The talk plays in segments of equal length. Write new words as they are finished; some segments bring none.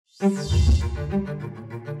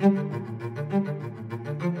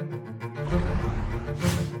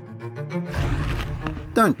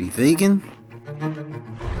Don't be vegan.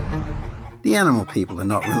 The animal people are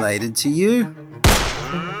not related to you.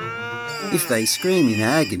 If they scream in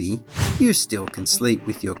agony, you still can sleep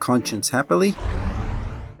with your conscience happily.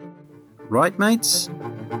 Right, mates?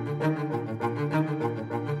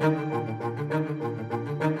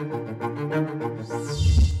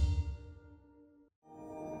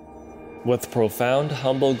 With profound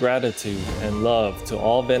humble gratitude and love to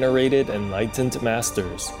all venerated enlightened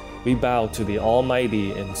masters, we bow to the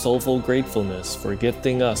Almighty in soulful gratefulness for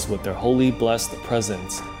gifting us with their holy blessed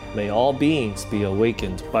presence. May all beings be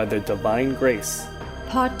awakened by their divine grace.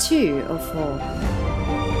 Part 2 of 4.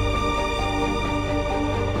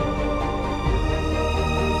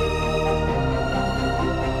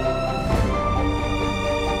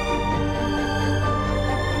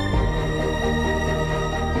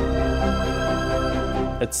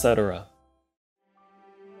 Etc.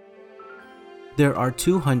 There are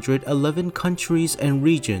 211 countries and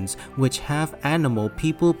regions which have animal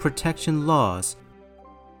people protection laws.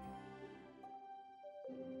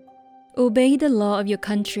 Obey the law of your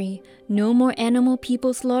country. No more animal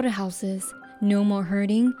people slaughterhouses. No more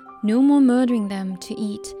hurting. No more murdering them to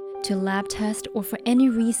eat, to lab test, or for any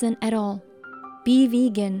reason at all. Be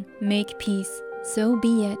vegan. Make peace. So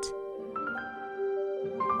be it.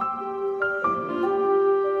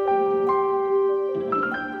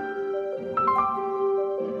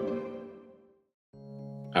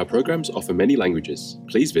 Our programs offer many languages.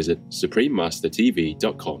 Please visit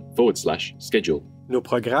suprememastertv.com/schedule. Nos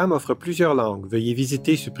programas offrent plusieurs langues. Veuillez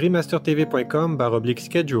visiter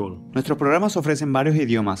suprememastertv.com/schedule. Nuestros programas ofrecen varios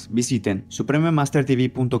idiomas. Visiten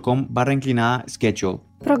suprememastertv.com/schedule.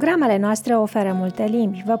 Programele noastre oferă multe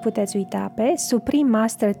limbi. Vă puteți uita pe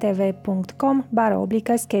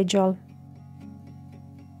suprememastertv.com/schedule.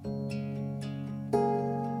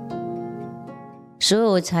 所以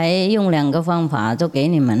我才用2个方法就给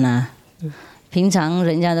你们了。平常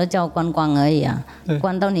人家都叫关关而已啊，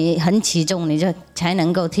关到你很起重，你就才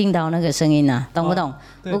能够听到那个声音啊，懂不懂？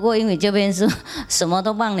不过因为这边是什么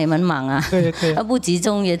都帮你们忙啊，不集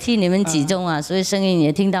中也替你们集中啊，所以声音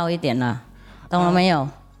也听到一点了，懂了没有？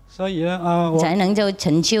所以呢，才能就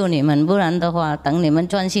成就你们，不然的话，等你们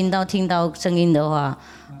专心到听到声音的话，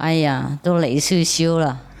哎呀，都累死修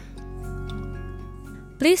了。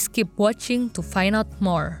Please keep watching to find out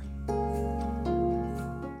more.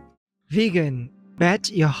 Vegan,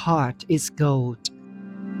 bet your heart is gold.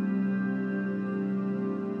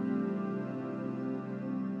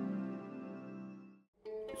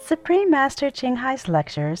 Supreme Master Ching Hai's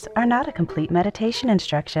lectures are not a complete meditation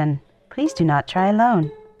instruction. Please do not try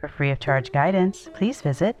alone. For free of charge guidance, please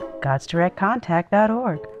visit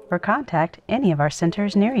godsdirectcontact.org or contact any of our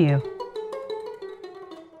centers near you.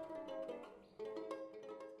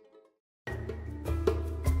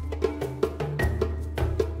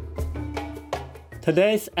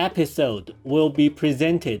 Today's episode will be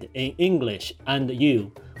presented in English and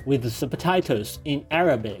you with subtitles in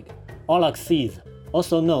Arabic, Aulacese,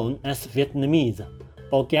 also known as Vietnamese,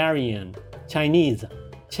 Bulgarian, Chinese,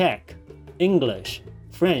 Czech, English,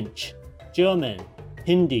 French, German,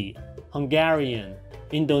 Hindi, Hungarian,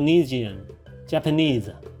 Indonesian,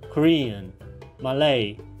 Japanese, Korean,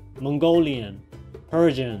 Malay, Mongolian,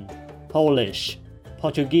 Persian, Polish,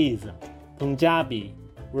 Portuguese, Punjabi,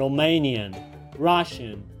 Romanian,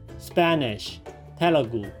 Russian, Spanish,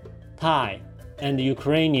 Telugu, Thai, and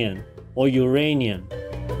Ukrainian or Uranian.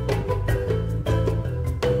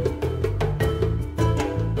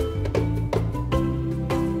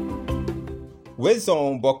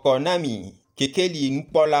 Wezon bokonami kekeli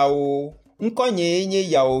nkpolao nkonye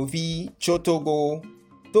nye yaovi chotogo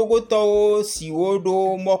togoto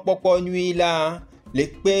siwodo mokpokpo nuila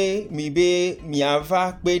lekpe mibe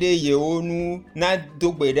miava kpede yeonu na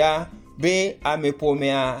dogbeda be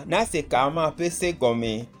amepomea na sekama pese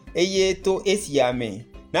gome eye to esiame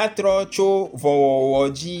na trocho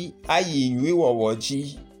vowowoji ayi nyui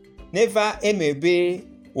wowoji neva emebe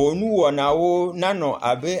onu wonawo nano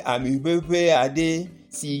abe amibebe ade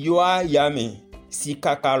si yoa yame si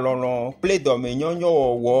kakalolon ple dome nyonyo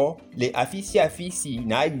wowo le afisi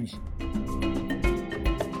na yu.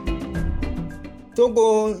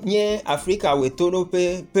 Togo nye Afrika wetono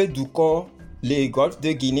pe duko le Golfe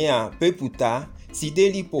de Guinea pe puta si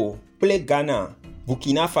delipo ple Ghana,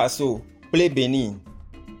 Burkina Faso, ple Benin.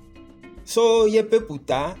 So ye pe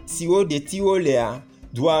puta si o de tiwo lea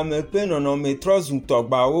doa me pe nono me trozun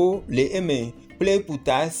togbao le eme ple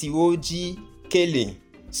puta si o ji kele.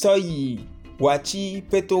 So yi wachi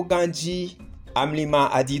peto ganji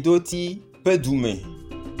amlima adidoti pe dume.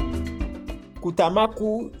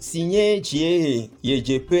 Kutamaku si nye jie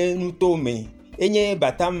yeje pe nutome. Enye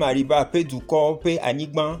batam mariba pe dukọ pe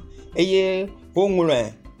anyigban. Eye pongulin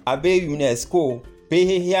abe UNESCO pe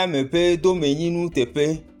hehia me pe domeninu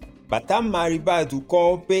tepe. Batam mariba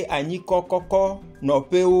dukọ pe anyikọ kọkọ no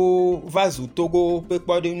pe o vazu Togo pe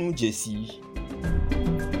kpọdenu jesi.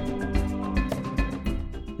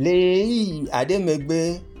 Le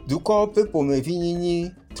ademegbe dukọ pe pome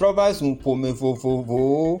vinyinyi trovazun pome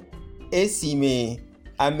vovovo esime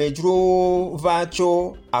amedro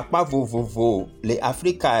vacho akpa vovovo le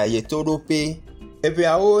Afrika yetorope ebe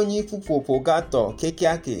awo nyi pupopo gato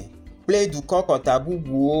kekiake ple dukọ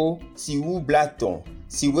kọtabubuo siwu blaton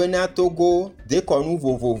siwena Togo dekonu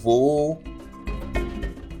vovovo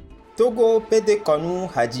Togo pe dekonu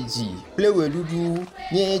hajiji ple weludu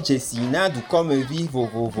nye jesi na dukọ mevi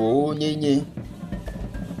vovovo nye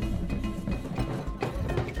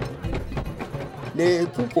le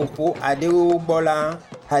pupopo adeo bola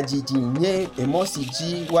hajiji nye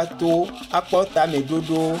emosiji wato akpọta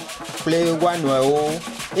medodo ple wanoeo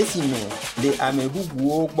esime le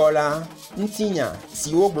amebubuo bola ntinya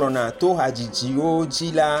si o glona to hajiji o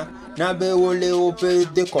jila na be ole o pe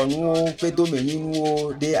dekonu o pe domeninu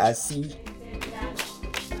o de asi.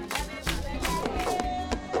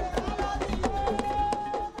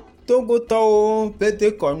 Togo to pe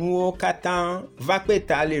dekonu o katan va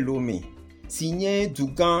peta le lome. Signé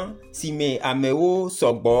Dugan si me ameo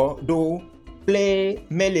sogbo do ple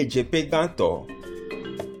meleje pe ganto.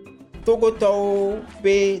 Togo to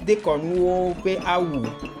pe dekonu pe awu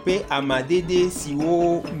pe amadede si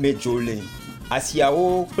o mejole.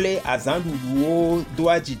 Asiao ple azandudu do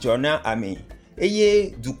ajijona ame.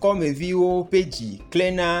 Eye duko mevi o peji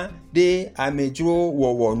klena de amedro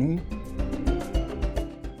wowonu.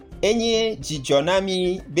 Enye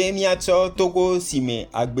jijonami be miacho Togo sime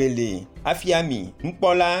agbele afiami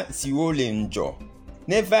mpola siwo le njo.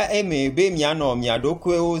 Neva eme be miano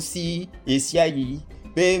miadokwe osi esiayi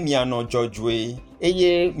be miano jojwe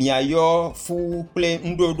eye miayo fu ple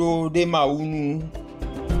ndodo de maunu.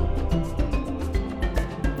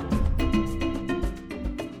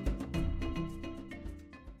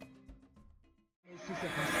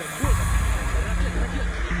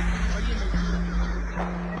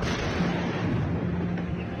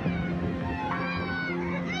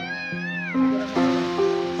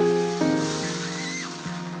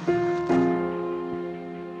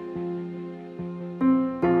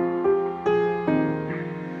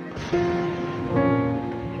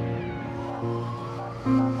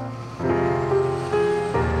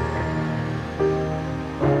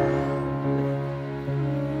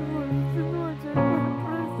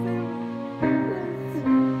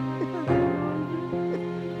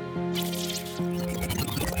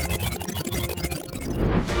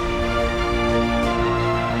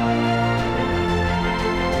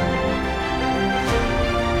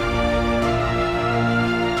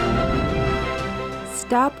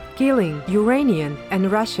 Stop killing Ukrainian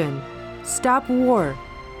and Russian. Stop war.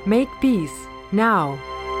 Make peace now.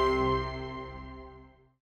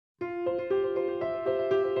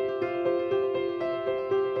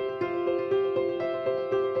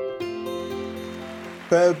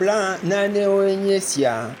 Peblan nane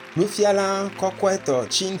oenyesia nufiala kokweto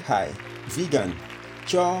Qinghai vegan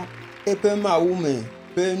cho epe maume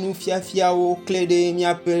pe nufiafiao klede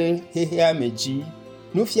miape hehea meji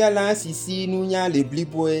nufiala sisi nunya le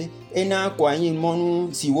bliboe ena kwanyin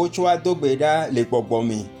monu siwocho adogbeda le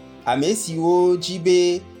gbogbome ame siwo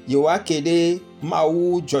jibe yewa kede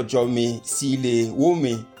mau jojome si le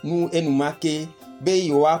wome nu enumake be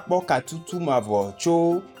yewa kpoka tutu mavo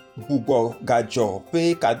cho gbugbo gajo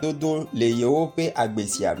pe kadodo le yewo pe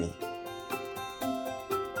agbesiame.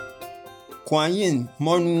 Kwanyin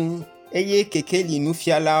monu eye kekeli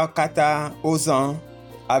nufiala kata ozan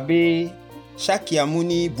abe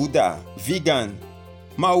Shakyamuni Buddha vegan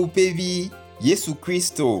Maupevi Yesu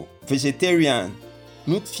Kristo vegetarian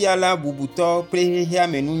Nutfiala bubuto prehehia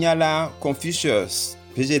menunyala Confucius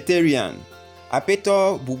vegetarian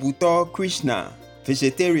Apeto bubuto Krishna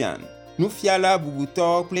vegetarian Nufiala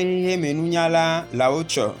bubuto plehe menunyala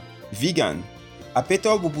Laocho vegan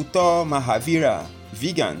Apeto bubuto Mahavira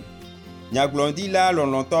vegan Nyaglondila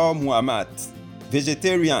lolonto Muhammad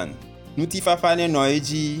vegetarian Nutifafane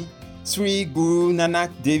noeji Sri Guru Nanak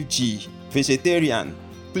Dev Ji vegetarian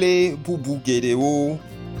ple bubu gedeo.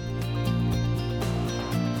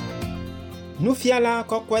 Nufiala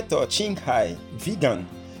kokweto Qinghai vegan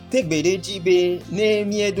tegbede jibe ne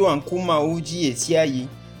miedo ankuma uji esiayi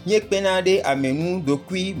nyekpenade amenu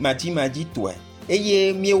dokwi maji twe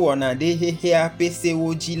eye miewonade hehea pese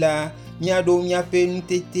ojila miado miape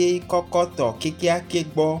ntete kokoto kekia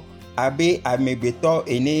kegbo abe amegbetɔ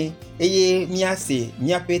ene eye míase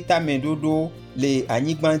míaƒe tameɖoɖo le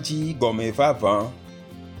anyigba dzi gɔme vavã.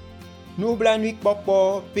 Nublanuikpɔkpɔ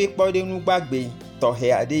ƒe kpɔɖenu gbagbe tɔxɛ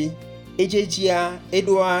aɖe edzedzia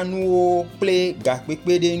eɖoa nuwo kple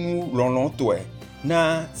gakpekpeɖenu lɔlɔ̃tɔe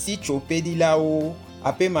na sitsoƒeɖilawo,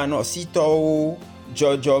 aƒemanɔsitɔwo,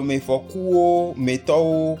 dzɔdzɔmefɔkuwo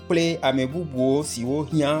metɔwo kple ame bubuwo siwo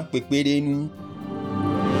hiã kpekpeɖenu.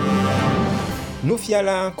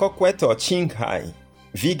 Nufiala kɔkɔetɔ Qinghai,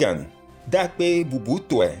 vegan, da kpe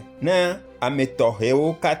bubutɔe na ame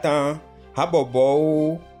tɔxɛwo katã,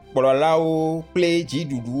 habɔbɔwo, kplɔlawo kple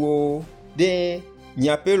dziɖuɖuwo ɖe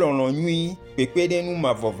miaƒe lɔlɔ̃ nyui kpekpeɖenu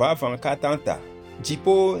mavɔ vavã katã ta.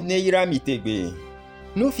 Dziƒo neyra mi tegbe.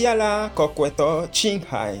 Nufiala kɔkɔetɔ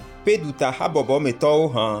Qinghai ƒe dutahabɔbɔmetɔwo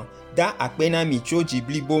hã da akpe na mi tso dzi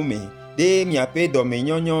blibo me ɖe miaƒe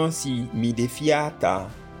dɔmenyɔnyɔ si mi ɖe fia ta.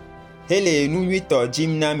 Hele nu nyuitɔ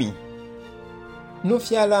dzim na mi.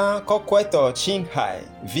 Nufiala kɔkɔetɔ Qinghai,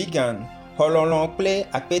 vegan, xɔ lɔlɔ̃ kple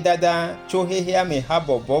akpedada tso xexea me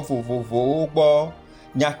habɔbɔ vovovowo gbɔ,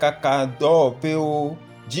 nyakaka dɔwɔƒewo,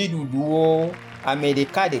 dziɖuɖuwo, ame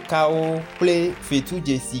ɖekaɖekawo kple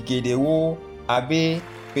fetudzesi geɖewo abe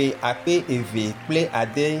ƒe akpe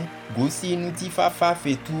 2,6 gosi ŋutifafa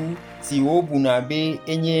fetu si wobuna be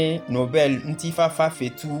enye Nobel ŋutifafa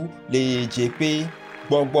fetu le dzeƒe.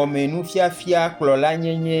 Gbɔgbɔme nufiafia kplɔla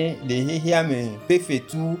nyenye le xexea me ƒe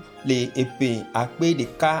fetu le eƒe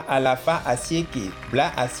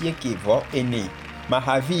 1,994.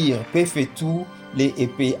 Mahavir ƒe fetu le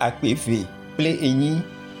eƒe 2,8.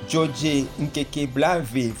 Dzodze nkeke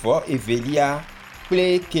 22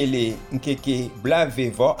 kple kele nkeke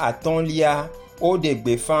 25 woɖe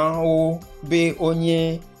gbefa wo be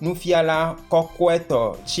wonye nufiala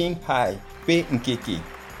kɔkɔetɔ Qinghai ƒe nkeke.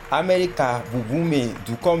 Amerika bubume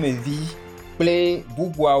dukɔmevi kple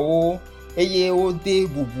bubuawo eye wode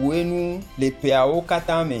bubuenu le ƒeawo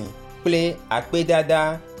katã me kple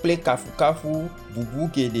akpedada kple kafukafu bubu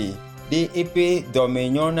geɖe ɖe eƒe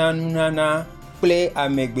dɔmenyɔnanunana kple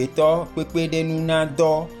amegbetɔ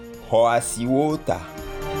kpekpeɖenunadɔ xɔ asiwo ta.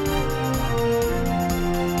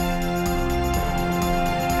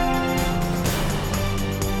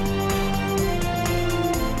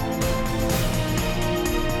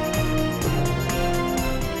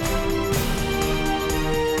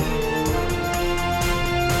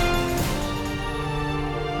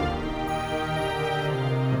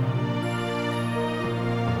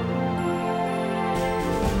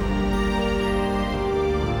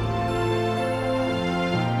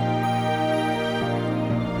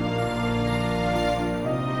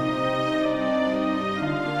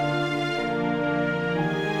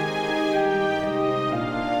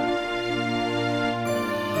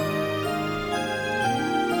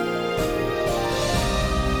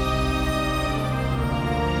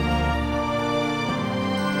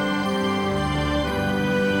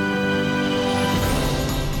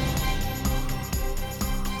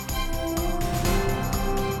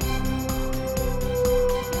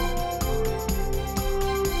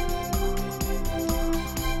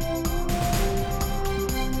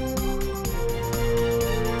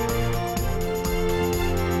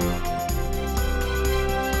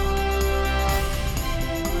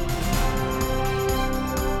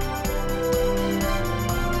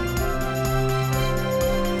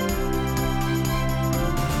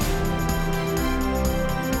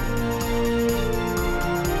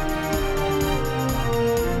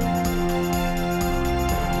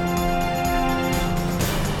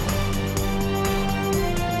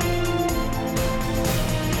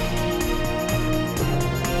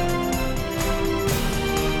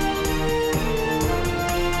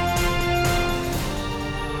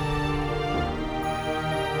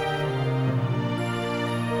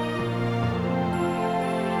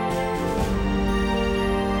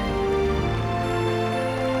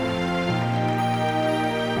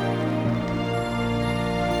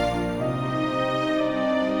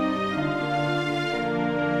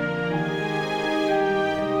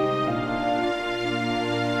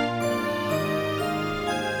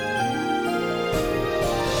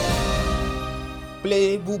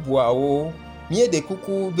 kple bubuawo míeɖe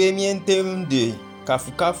kuku be míentem de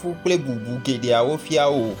kafukafu kple bubu geɖeawo fia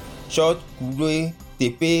o tsɔ ku ɖe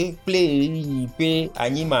teƒe kple ɣeyiɣi ƒe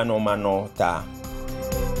anyimanɔmanɔ ta.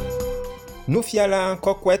 Nufiala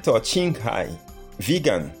kɔkɔetɔ Qinghai,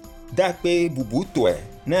 vegan, da kpe bubutɔe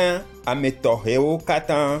na ame tɔxɛwo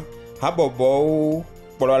katã, habɔbɔwo,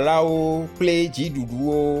 kplɔlawo kple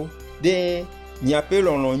dziɖuɖuwo ɖe miaƒe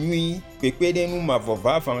lɔlɔ̃ nyui kpekpeɖenu mavɔ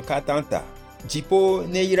vavã katã ta. Dziƒo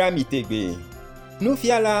neyra mi tegbe.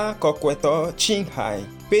 Nufiala kɔkɔetɔ Qinghai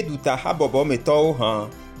pe duta habobo me to han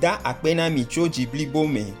da akpena mi tso dziblibo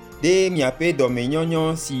me de miape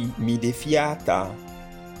dɔmenyɔnyɔ si mi ɖevia ta.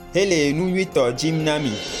 Hele nu nyuitɔ dzim na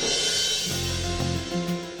mi.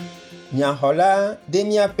 Nyaxɔla de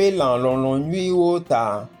miape lɔlɔ̃ nyuiwo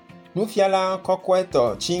ta. Nufiala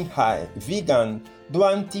kɔkɔetɔ Qinghai Vegan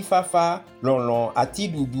doa ŋutifafa lɔlɔ̃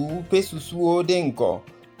atiɖuɖu pe susuwo ɖe ŋgɔ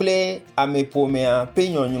kple ameƒomea pe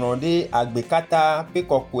nyɔnyrɔ ɖe agbe katã pe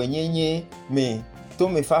kɔkɔenyenye me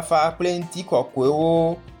tomefafa kple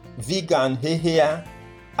ŋutikɔkɔewo vegan hehea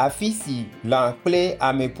afi si lã kple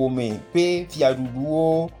ameƒome pe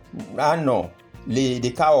fiaɖuɖuwo anɔ le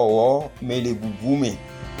ɖekawɔwɔ me le bubu me.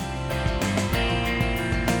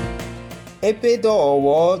 Epe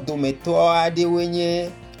dɔwɔwɔ dometɔ aɖewoe nye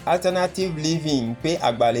Alternative Living pe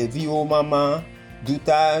agbalẽviwo mama,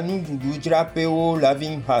 duta nuɖuɖudzraƒewo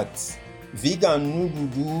Loving Hearts, vegan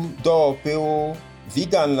nuɖuɖu dɔwɔƒewo,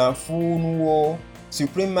 vegan lãfunuwo,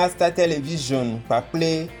 Supreme Master Television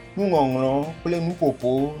kpakple nuŋɔŋlɔ kple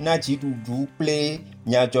nuƒoƒo na dziɖuɖu kple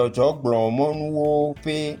nyadzɔdzɔgblɔmɔnuwo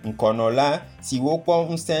ƒe ŋkɔnɔla siwo kpɔ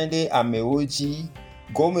ŋusẽ ɖe amewo dzi,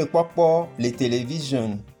 gomekpɔkpɔ le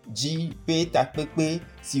television dzi ƒe takpekpe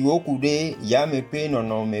siwo ku ɖe yame ƒe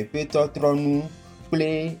nɔnɔme ƒe tɔtrɔnu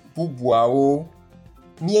kple bubuawo.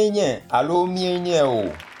 Míenye alo míenye o.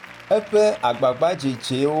 Eƒe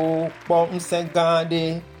agbagbadzedzewo kpɔ ŋusẽ gã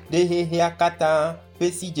aɖe ɖe xexea katã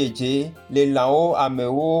ƒe sidzedze le lãwo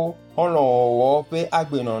amewo xɔlɔ̃wɔwɔ ƒe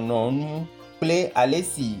agbenɔnɔ nu kple ale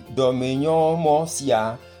si dɔmenyɔmɔ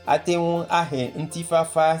sia ate ŋu ahe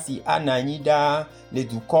ŋutifafa si ana anyi ɖaa le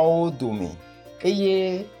dukɔwo dome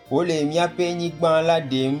eye wole míaƒe nyigba la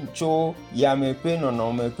ɖem tso yame ƒe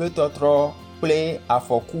nɔnɔme ƒe tɔtrɔ kple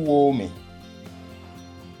afɔkuwo me.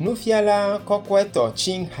 Nufiala kɔkɔetɔ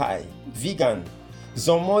Qinghai Vegan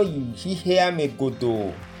zɔ mɔ yi xixea me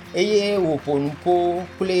godoo eye wòƒo nuƒo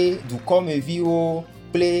kple dukɔmeviwo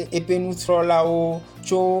kple eƒe nutrɔlawo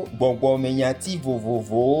tso gbɔgbɔmenyati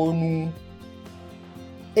vovovowo nu.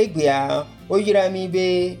 Egbea woyra mi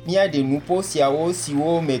be míaɖe nuƒo siawo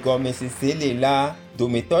siwo me gɔmesese le la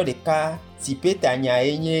dometɔ ɖeka si ƒe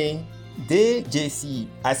tanyae nye de dzesi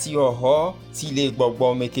asixɔxɔ si le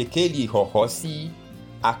gbɔgbɔme kekeli xɔxɔ si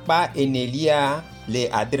akpa enelia le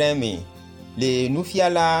adre me le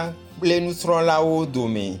nufiala kple nusrɔ̃lawo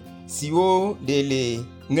dome siwo ɖe le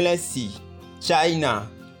ŋlesi China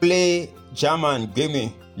kple German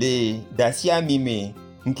gbeme le dasiami me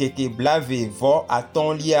ŋkeke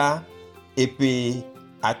blaeve-vɔ-atɔ̃lia eƒe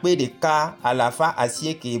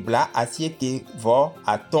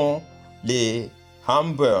 1995 le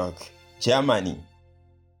Hamburg, Germany.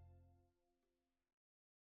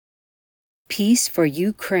 Peace for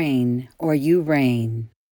Ukraine or you reign.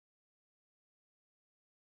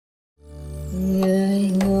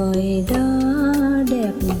 Người ngồi đó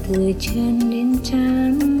đẹp từ chân đến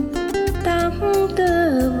trán, tóc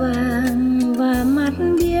tơ vàng và mắt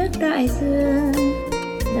biếc đại dương,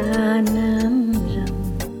 đà nam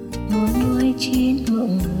rồng môi chín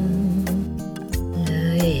mộng hồng,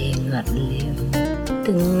 lời ngọt liềm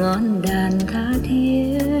từng ngón đàn tha thiết.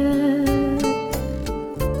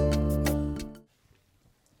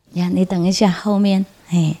 你等一下，后面，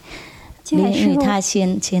哎，你他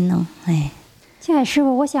先弄，哎。青海师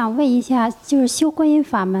傅，我想问一下，就是修观音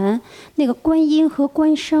法门，那个观音和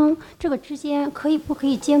观声，这个之间不可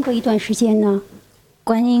以间隔一段时间呢？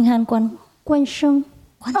观音和观声，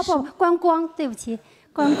不，观光，对不起，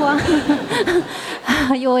观光。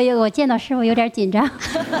我见到师傅有点紧张。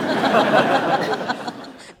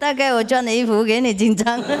大概我穿的衣服给你紧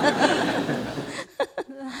张。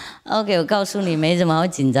OK， 我告诉你，没什么好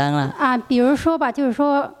紧张了。啊，比如说吧，就是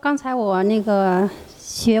说刚才我那个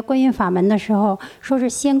学观音法门的时候，说是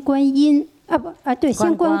先观音，对，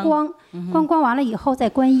先观光，观光完了以后再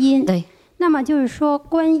观音。对。那么就是说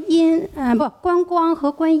观音，观光和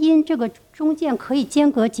观音这个中间可以间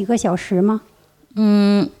隔几个小时吗？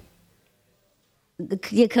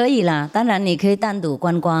也可以啦，当然你可以单独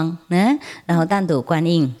观光，然后单独观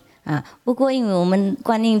音啊。不过因为我们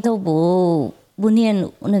观音都不念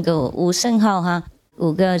那个五圣号哈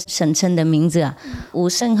，5个神称的名字啊，5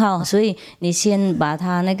圣号，所以你先把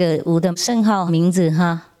他那个5的圣号名字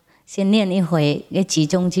哈，先念一回，要集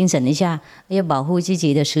中精神一下，要保护自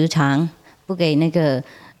己的时长，不给那个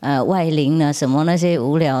外灵啊什么那些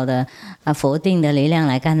无聊的否定的力量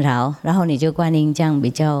来干扰，然后你就观音，这样比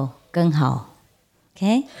较更好。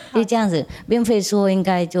OK， 就这样子，并非说应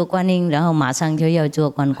该做观音，然后马上就要做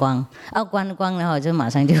观光，观光然后就马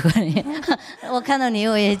上就观音。我看到你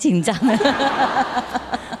我也紧张了。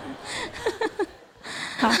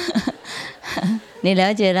好，你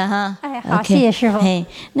了解了哈？哎，好，谢谢师傅。嘿，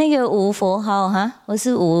那个五佛号哈，或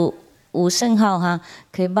是五圣号哈，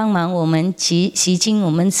可以帮忙我们洗清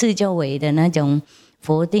我们四周围的那种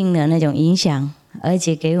佛定的那种影响，而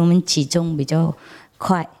且给我们集中比较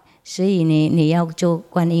快。所以你要做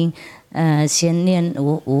观音，先念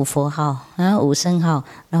五佛号啊，五圣号，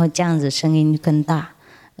然后这样子声音更大，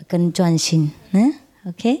更专心。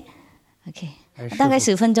OK， 大概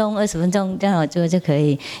10分钟、20分钟这样做就可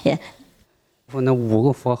以。那5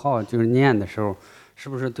个佛号就是念的时候，是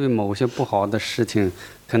不是对某些不好的事情，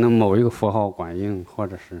可能某一个佛号管用，或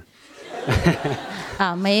者是？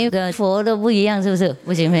啊，每一个佛都不一样，是不是？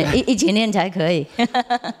不行，一起念才可以。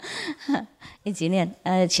一起念。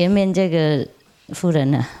前面这个夫人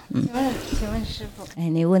呢？请问师傅？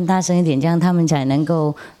你问大声一点，这样他们才能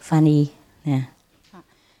够翻译。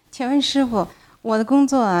请问师傅，我的工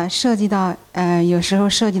作涉及到有时候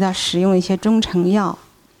涉及到使用一些中成药。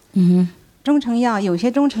中成药有些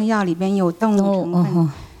中成药里边有动物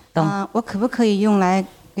成分，我可不可以用来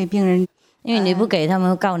给病人？因为你不给他们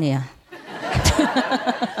会告你啊。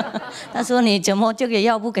他说你怎么这个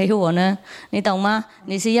药不给我呢？你懂吗？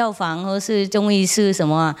你是药房或是中医师什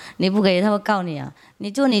么啊？你不给他会告你啊。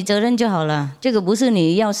你做你责任就好了。这个不是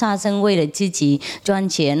你要杀生为了自己赚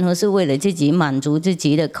钱，或是为了自己满足自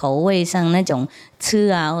己的口味上那种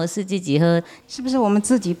吃啊，或是自己喝。是不是我们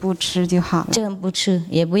自己不吃就好了？这样不吃，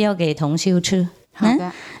也不要给同修吃。好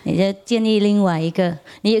的。你就建议另外一个，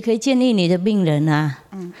你也可以建议你的病人啊，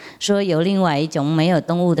说有另外一种没有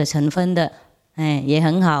动物的成分的，也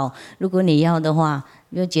很好。如果你要的话，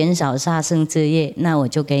就减少杀生之业，那我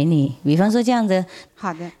就给你。比方说这样子。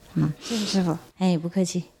好的，谢谢师傅。不客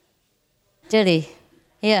气。这里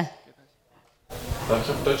 ，Hier。Darf ich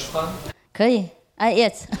auf Deutsch fragen? 可以。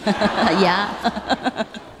Jetzt. Ja.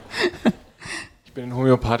 Ich bin in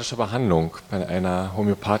homöopathischer Behandlung bei einer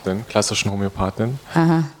Homöopathin, klassischen Homöopathin.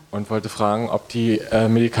 Und wollte fragen, ob die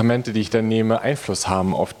Medikamente, die ich dann nehme, Einfluss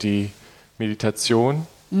haben auf die Meditation,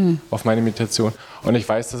 auf meine Meditation. Und ich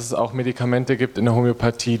weiß, dass es auch Medikamente gibt in der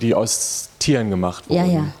Homöopathie, die aus Tieren gemacht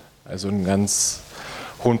wurden. Ja. Also in ganz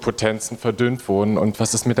hohen Potenzen verdünnt wurden. Und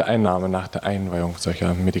was ist mit der Einnahme nach der Einweihung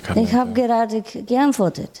solcher Medikamente? Ich habe gerade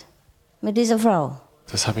geantwortet mit dieser Frau.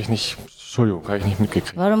 Das habe ich nicht, Entschuldigung, habe ich nicht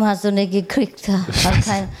mitgekriegt. Warum hast du nicht gekriegt?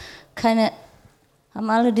 Haben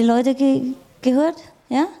alle die Leute gehört?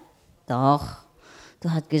 Ja? Doch,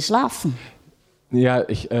 du hast geschlafen. Ja,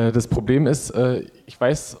 das Problem ist, ich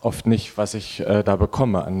weiß oft nicht, was ich da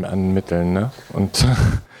bekomme an Mitteln. Ne? Und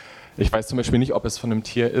ich weiß zum Beispiel nicht, ob es von einem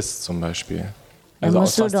Tier ist, zum Beispiel. Also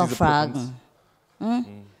musst du doch fragen.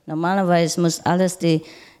 Normalerweise muss alles die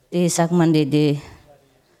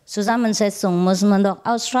Zusammensetzung muss man doch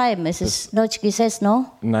ausschreiben. Es ist deutsch Gesetz, no?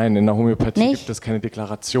 Nein, in der Homöopathie gibt es keine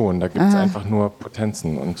Deklaration. Da gibt es einfach nur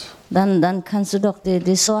Potenzen. Und dann kannst du doch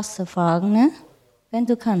die Source fragen, ne? Wenn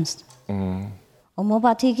du kannst.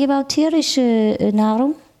 Homöopathie gibt auch tierische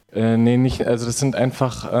Nahrung? Nee, nicht. Also das sind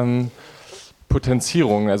einfach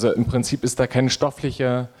Potenzierungen. Also im Prinzip ist da kein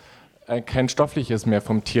Stoffliches mehr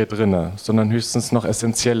vom Tier drin, sondern höchstens noch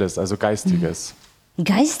Essentielles, also Geistiges.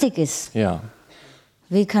 Geistiges? Ja.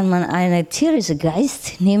 Wie kann man einen tierischen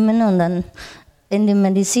Geist nehmen und dann in die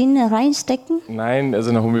Medizin reinstecken? Nein, also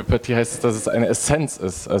in der Homöopathie heißt es, dass es eine Essenz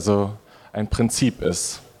ist, also ein Prinzip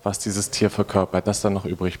ist, was dieses Tier verkörpert, das dann noch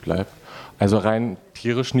übrig bleibt. Also rein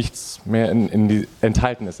tierisch nichts mehr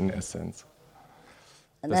enthalten ist in der Essenz.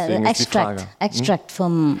 Deswegen ist die Frage. Extract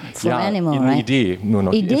from animal, eine right? Idee, nur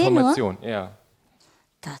noch Idee die Information. Nur? Ja.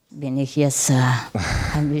 Da bin ich jetzt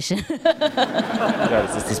ein bisschen. Ja,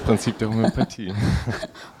 das ist das Prinzip der Homöopathie.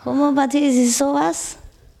 Homöopathie ist sowas?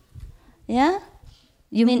 Yeah?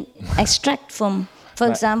 You mean extract from, for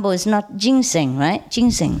example, it's not ginseng, right?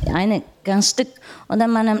 Ginseng, ein ganz Stück. Und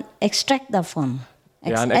dann man einen Extract davon.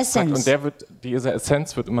 Ja, ein Extrakt. Und diese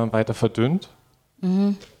Essenz wird immer weiter verdünnt,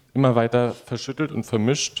 immer weiter verschüttelt und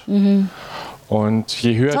vermischt. Und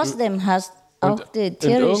je höher trotzdem hast auch die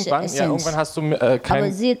tierische Essenz. Ja, irgendwann hast du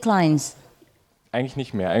aber sehr kleins. Eigentlich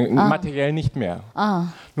nicht mehr, materiell nicht mehr.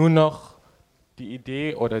 Nur noch die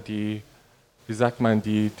Idee oder die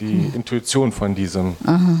Intuition von diesem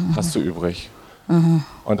hast du übrig.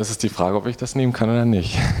 Und das ist die Frage, ob ich das nehmen kann oder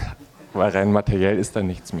nicht. Weil rein materiell ist da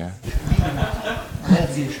nichts mehr.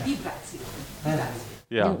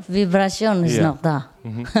 Ja. Die Vibration ist noch da.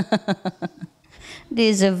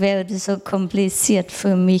 Diese Welt ist so kompliziert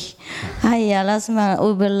für mich. Ja, lass mal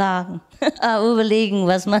überlegen,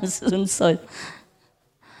 was man tun soll.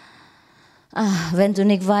 Wenn du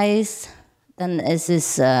nicht weißt, dann ist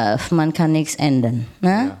es, man kann nichts ändern. Ne?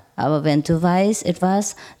 Ja. Aber wenn du weißt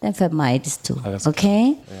etwas, dann vermeidest du.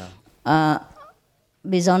 Okay? Ja.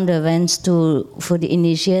 beyond the events for the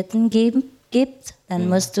initiation gift, dann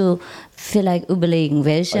musst du vielleicht überlegen,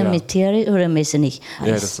 welche Materie oder Mechanik.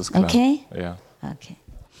 Ja, das ist klar. Okay? Ja. Okay.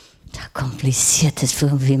 Da kompliziert ist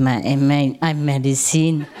wie ein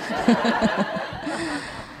Medizin.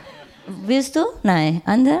 Willst du? Nein,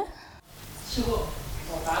 andere? 师傅，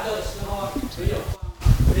我答的时候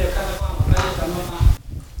没有看到光，我该怎么办？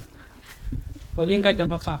我应该怎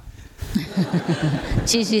么办？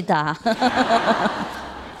继续打。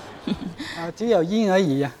只有音而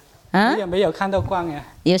已呀。也没有看到光呀。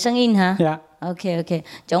有声音哈。呀。OK，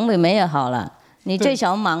 总比没有好了。你最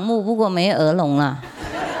少盲目，不过没有耳聋了。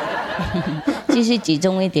继续集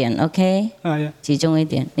中一点 ，OK？ 集中一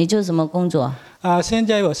点。你做什么工作？现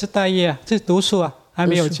在我是待业，是读书啊。还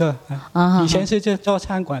没有做以前是做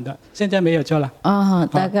餐馆的，现在没有做了。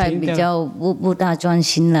大概比较不大专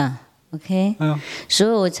心了 ，OK？ 所以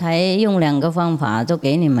我才用2个方法都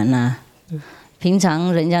给你们了。平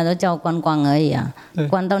常人家都叫关关而已啊，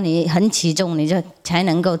关到你很起重，你就才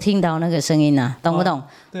能够听到那个声音啊，懂不懂？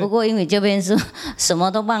不过因为这边是什么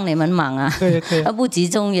都帮你们忙啊，不集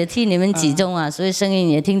中也替你们集中啊，所以声音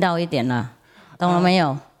也听到一点了，懂了没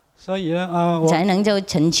有？所以呢，才能就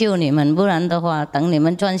成就你们，不然的话，等你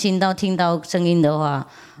们专心到听到声音的话，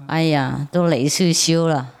哎呀，都累是休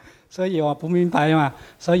了。所以我不明白嘛，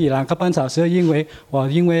所以2个半小时，因为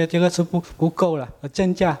这个是不够了，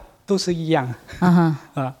增加都是一样。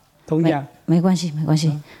同样。没关系，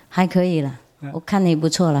还可以了，我看你不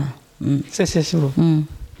错了，谢谢师傅。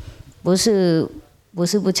不是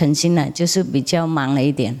不诚心了，就是比较忙了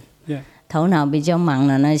一点。头脑比较忙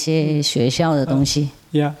了那些学校的东西。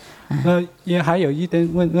也还有一点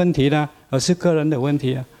问题呢，是个人的问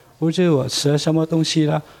题啊，不是我学什么东西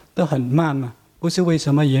了都很慢嘛，不是为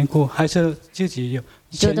什么缘故，还是自己有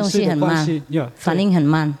做东西很慢，反应很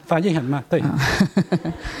慢。对。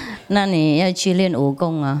那你要去练武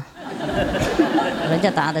功啊，人家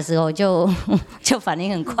打的时候就反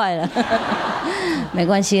应很快了。没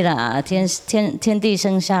关系啦，天地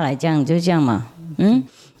生下来这样就这样嘛。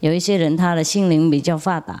有一些人他的心灵比较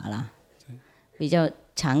发达啦，比较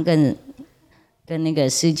常跟那个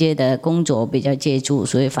世界的工作比较接触，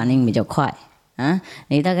所以反应比较快啊。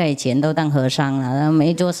你大概以前都当和尚了，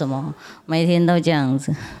没做什么，每天都这样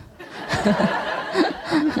子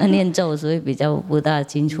念咒，所以比较不大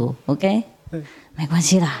清楚。OK， 没关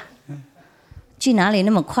系啦。去哪里那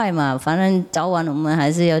么快嘛？反正早晚我们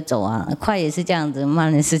还是要走啊，快也是这样子，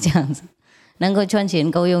慢也是这样子，能够赚钱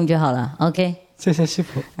够用就好了。OK。谢谢师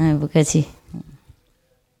傅。不客气。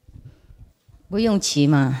不用骑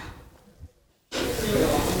嘛。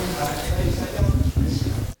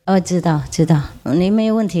知道，你没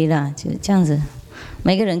有问题了，就这样子。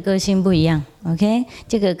每个人个性不一样 ，OK？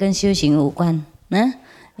 这个跟修行无关，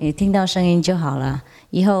你听到声音就好了。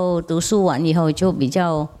以后读书完以后就比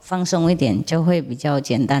较放松一点，就会比较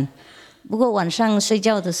简单。不过晚上睡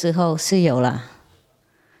觉的时候是有啦，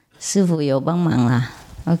师傅有帮忙啦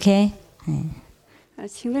 ，OK？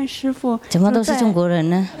 请问师傅，怎么都是中国人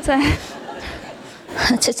呢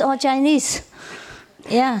？It's all Chinese。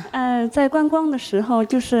Yeah。在观光的时候，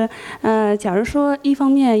就是假如说一方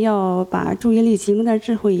面要把注意力集中在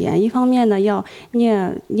智慧眼，一方面呢要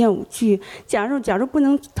念5句。假如不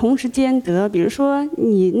能同时兼得，比如说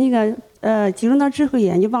你那个集中到智慧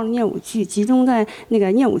眼就忘了念5句，集中在那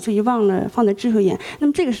个念5句就忘了放在智慧眼，那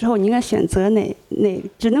么这个时候你应该选择哪？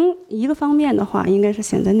只能一个方面的话，应该是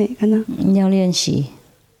选择哪个呢？要练习。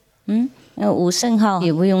5圣号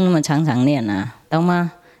也不用那么常念啊，懂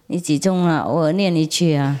吗？你集中了，偶尔念1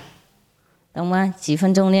句啊，懂吗？几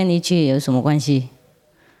分钟念1句有什么关系？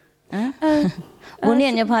不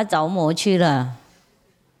念就怕着魔去了。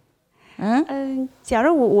假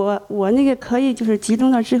如我那个可以就是集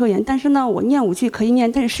中到智慧眼，但是呢，我念5句可以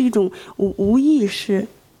念，但是一种无意识，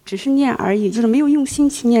只是念而已，就是没有用心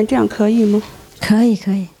去念，这样可以吗？可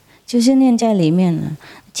以，就是念在里面了，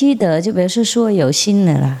记得就表示说有心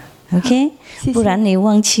了啦 ，OK？ 不然你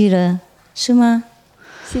忘记了，是吗？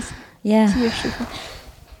谢谢。谢谢师傅。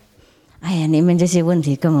哎呀，你们这些问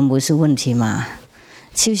题根本不是问题嘛，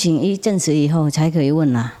修行一阵子以后才可以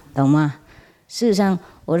问啦，懂吗？事实上，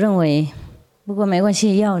我认为，不过没关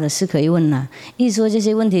系，要的是可以问啦。一说这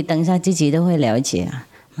些问题，等一下自己都会了解啊，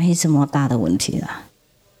没什么大的问题啦。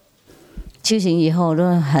修行以后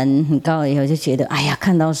都很高了以后就觉得，哎呀，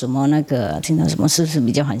看到什么听到什么，是不是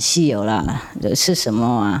比较很稀有啦？是什么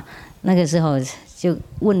啊？那个时候就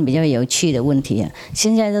问比较有趣的问题啊。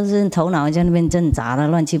现在都是头脑在那边挣扎的，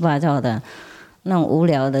乱七八糟的，那种无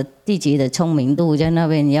聊的地级的聪明度在那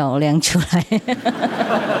边要亮出来。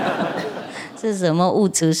是什么物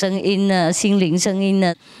质声音呢？心灵声音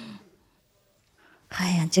呢？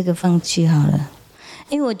哎呀，这个放弃好了。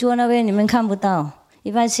因为我坐那边你们看不到。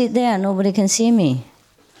If I sit there, nobody can see me.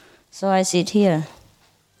 So I sit here.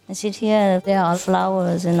 I sit here. There are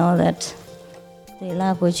flowers and all that. 对，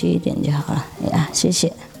拉过去一点就好了。呀，谢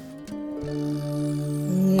谢。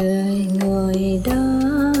Người ngồi đó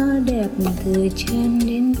đẹp từ trên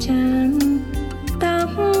đến trán, tóc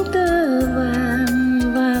tơ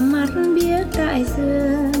vàng và mắt biếc đại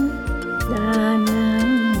dương, da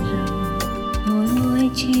nắng rằm, môi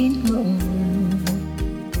chín mộng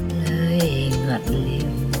lời ngọt liềm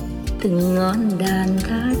từng ngón đàn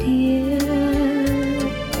tha thiết.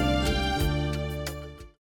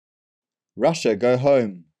 Russia, go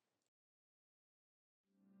home.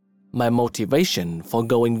 My motivation for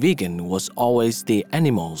going vegan was always the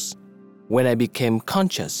animals. When I became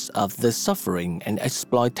conscious of the suffering and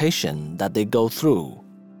exploitation that they go through,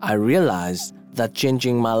 I realized that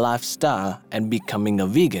changing my lifestyle and becoming a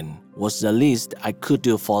vegan was the least I could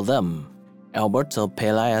do for them. Alberto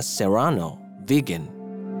Pelaez Serrano, vegan.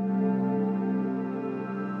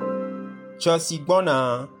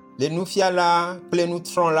 Chosigbona, le nufiala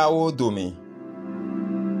plenutron lao dome.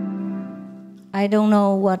 I don't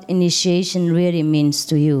know what initiation really means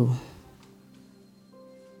to you,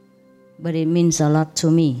 but it means a lot to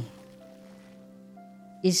me.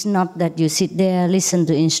 It's not that you sit there, listen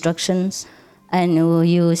to instructions, and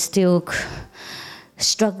you still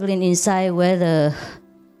struggling inside whether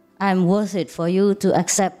I'm worth it for you to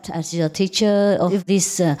accept as your teacher, or if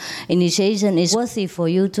this initiation is worthy for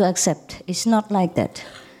you to accept. It's not like that.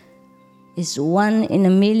 It's 1 in a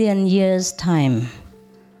million years' time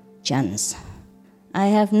chance. I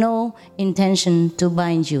have no intention to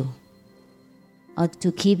bind you, or to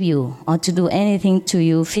keep you, or to do anything to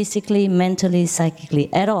you physically, mentally, psychically,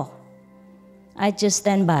 at all. I just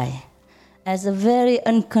stand by as a very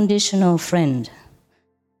unconditional friend.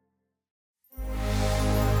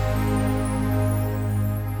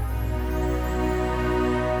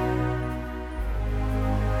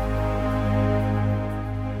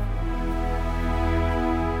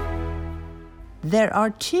 There are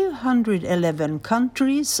 211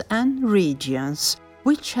 countries and regions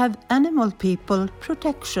which have animal people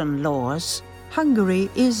protection laws. Hungary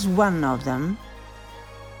is one of them.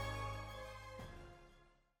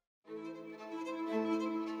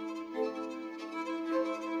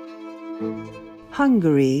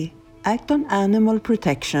 Hungary Act on Animal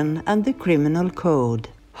Protection and the Criminal Code.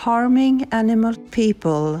 Harming animal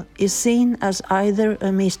people is seen as either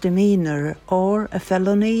a misdemeanor or a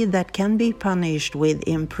felony that can be punished with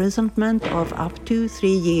imprisonment of up to 3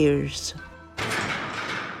 years.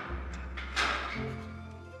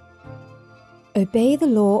 Obey the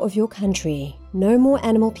law of your country. No more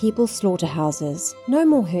animal people slaughterhouses. No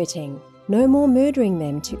more hurting. No more murdering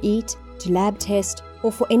them to eat, to lab test,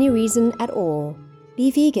 or for any reason at all. Be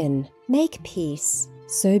vegan. Make peace.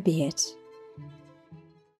 So be it.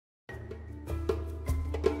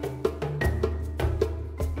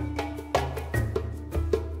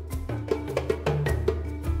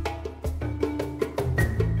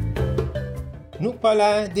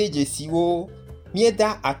 Nukpala de jesiwo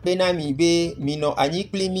mieda akpena mi be mino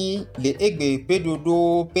anyiklimi le egbe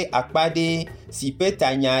pedodo pe akpade si pe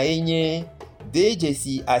tanya enye de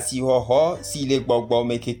jesi asi hoho si le gbogbo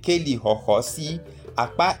mekekeli hoho si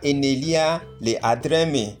akpa enelia le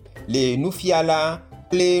adreme le nufiala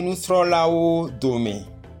ple nusrolao dome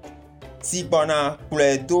si bona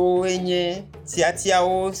pledo enye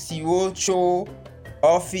tiatiao siwo cho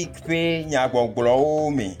ofik pe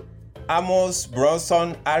nyagboglo me Amos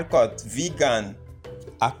Bronson Alcott vegan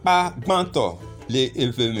akpa gbanto le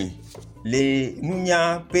eveme le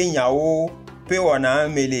nunya penyao pewona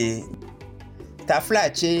mele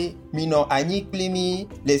taflache mino anyiklimi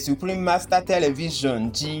le Supreme Master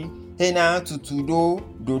Television ji hena tutudo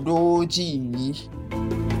dodo ji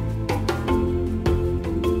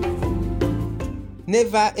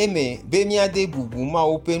Neva eme be mia de bubu ma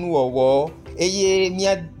openu owo eye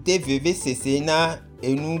mia de VVCC na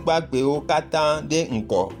enu gbagbe o katan de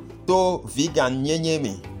nko to vegan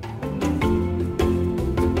nyenyeme.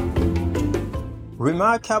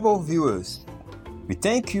 Remarkable viewers, we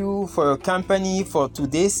thank you for your company for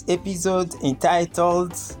today's episode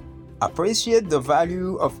entitled Appreciate the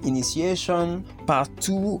Value of Initiation, Part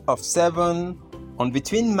 2 of 7 on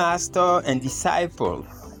Between Master and Disciple.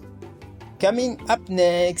 Coming up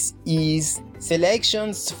next is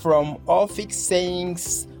selections from Orphic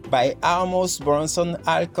Sayings by Amos Bronson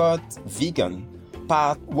Alcott, vegan,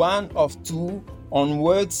 part 1 of 2 on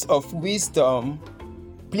words of wisdom.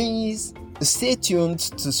 Please stay tuned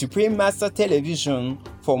to Supreme Master Television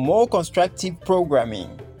for more constructive programming.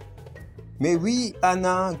 May we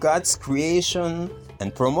honor God's creation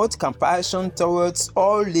and promote compassion towards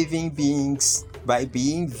all living beings by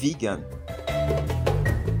being vegan.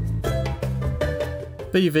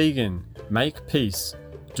 Be vegan, make peace,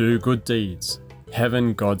 do good deeds.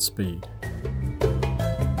 Heaven Godspeed.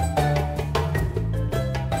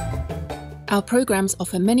 Our programs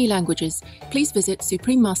offer many languages. Please visit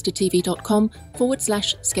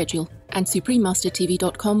suprememastertv.com/schedule and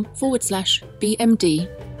suprememastertv.com/BMD.